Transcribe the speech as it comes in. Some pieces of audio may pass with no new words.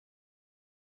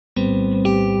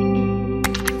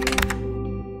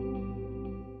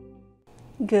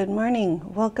Good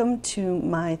morning. Welcome to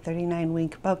my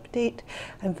 39-week update.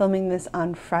 I'm filming this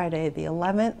on Friday the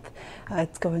 11th.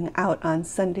 It's going out on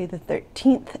Sunday the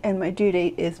 13th, and my due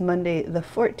date is Monday the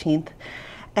 14th.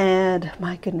 And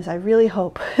my goodness, I really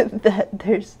hope that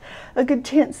there's a good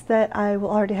chance that I will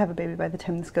already have a baby by the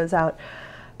time this goes out,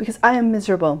 because I am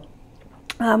miserable.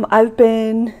 I've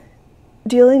been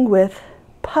dealing with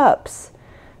PUPPS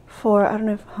for, I don't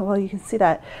know how well you can see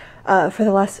that, for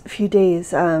the last few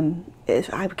days.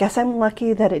 I guess I'm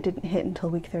lucky that it didn't hit until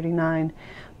week 39,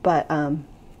 but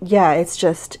yeah, it's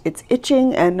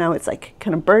itching, and now it's like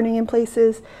kind of burning in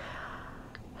places.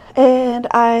 And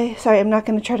sorry, I'm not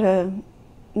going to try to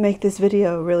make this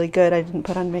video really good. I didn't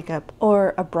put on makeup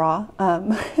or a bra.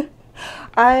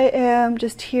 I am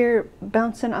just here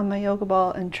bouncing on my yoga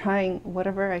ball and trying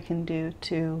whatever I can do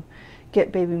to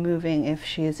get baby moving if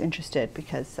she is interested,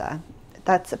 because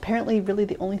that's apparently really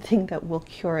the only thing that will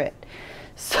cure it.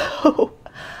 So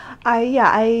I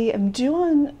am due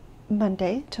on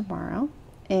Monday, tomorrow,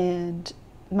 and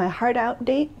my hard out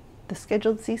date, the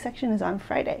scheduled C-section, is on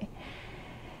Friday.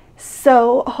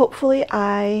 So hopefully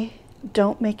I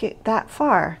don't make it that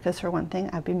far, because for one thing,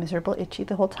 I'd be miserable, itchy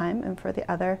the whole time, and for the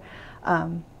other,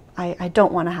 I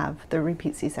don't want to have the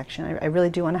repeat C-section. I really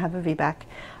do want to have a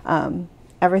VBAC.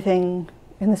 Everything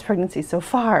in this pregnancy so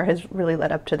far has really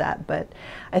led up to that, but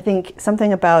I think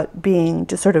something about being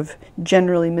just sort of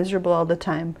generally miserable all the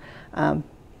time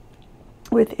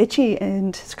with itchy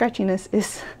and scratchiness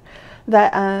is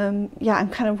that yeah, I'm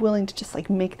kind of willing to just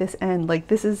like make this end. Like,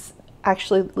 this is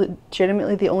actually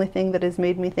legitimately the only thing that has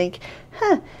made me think,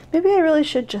 maybe I really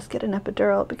should just get an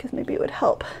epidural, because maybe it would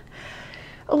help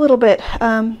a little bit.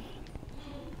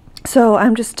 So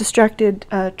I'm just distracted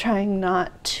trying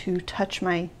not to touch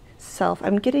myself.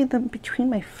 I'm getting them between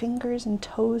my fingers and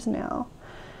toes now.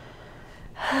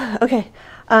 Okay,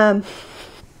 I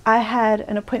had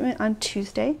an appointment on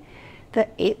Tuesday the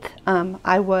 8th.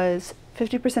 I was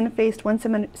 50% effaced, 1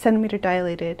 centimeter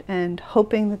dilated, and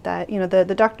hoping that you know,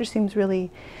 the doctor seems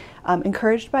really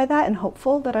encouraged by that and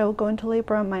hopeful that I will go into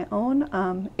labor on my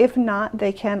own. If not,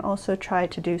 they can also try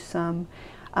to do some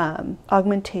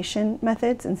augmentation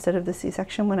methods instead of the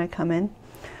C-section when I come in.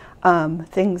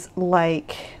 Things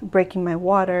like breaking my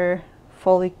water,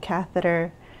 Foley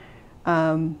catheter,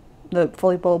 the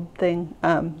Foley bulb thing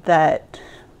that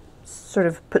sort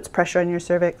of puts pressure on your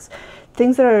cervix.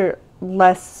 Things that are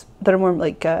more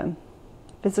like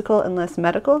physical and less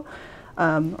medical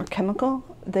or chemical.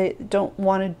 They don't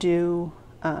want to do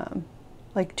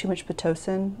like too much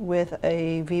Pitocin with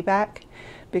a VBAC,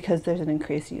 because there's an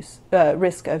increased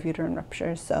risk of uterine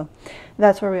rupture. So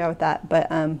that's where we are with that. But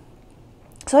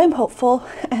so I'm hopeful,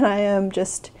 and I am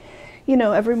just, you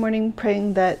know, every morning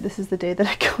praying that this is the day that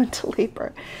I go into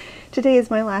labor. Today is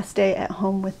my last day at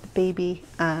home with the baby,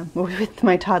 with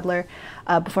my toddler,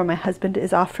 before my husband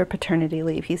is off for paternity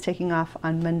leave. He's taking off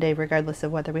on Monday, regardless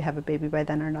of whether we have a baby by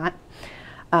then or not.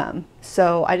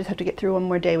 So I just have to get through one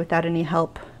more day without any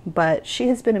help, but she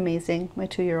has been amazing. My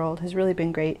 2-year-old has really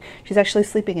been great. She's actually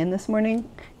sleeping in this morning,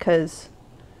 because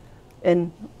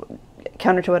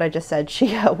counter to what I just said,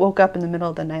 she woke up in the middle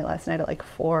of the night last night at like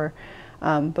 4,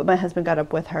 but my husband got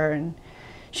up with her, and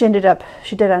she did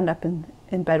end up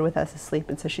in bed with us asleep,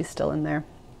 and so she's still in there.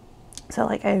 So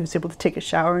like, I was able to take a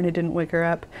shower and it didn't wake her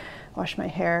up, wash my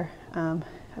hair.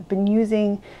 I've been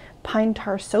using pine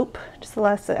tar soap,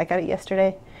 I got it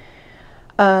yesterday.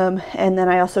 And then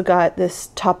I also got this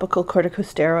topical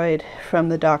corticosteroid from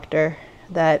the doctor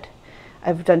that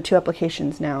I've done 2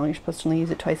 applications now. You're supposed to only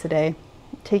use it twice a day.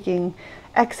 Taking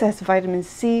excess vitamin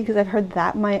C, because I've heard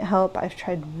that might help. I've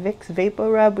tried Vicks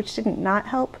VapoRub, which didn't not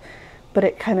help, but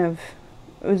it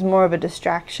was more of a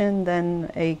distraction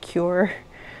than a cure.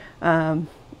 And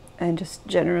just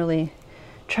generally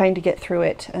trying to get through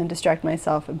it and distract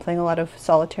myself, and playing a lot of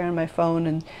solitaire on my phone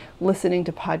and listening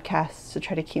to podcasts to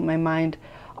try to keep my mind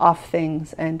off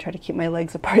things and try to keep my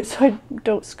legs apart so I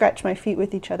don't scratch my feet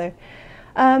with each other.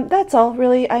 That's all,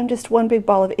 really. I'm just one big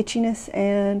ball of itchiness,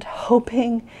 and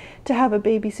hoping to have a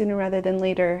baby sooner rather than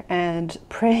later, and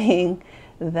praying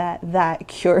that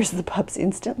cures the PUPPS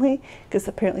instantly, because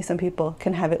apparently some people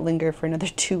can have it linger for another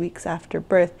 2 weeks after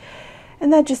birth.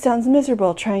 And that just sounds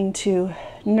miserable, trying to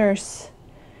nurse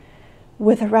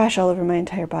with a rash all over my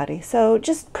entire body. So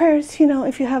just prayers, you know,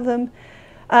 if you have them.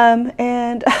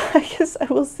 And I guess I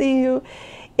will see you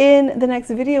in the next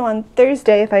video on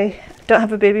Thursday if I don't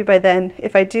have a baby by then.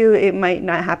 If I do, it might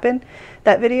not happen,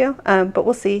 that video, but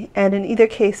we'll see. And in either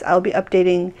case, I'll be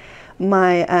updating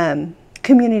my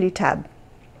community tab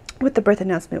with the birth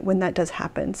announcement when that does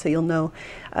happen. So you'll know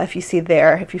if you see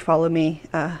there, if you follow me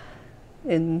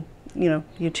in you know,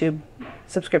 YouTube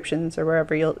subscriptions or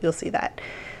wherever you'll see that.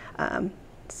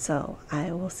 So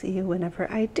I will see you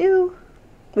whenever I do.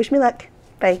 Wish me luck.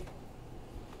 Bye.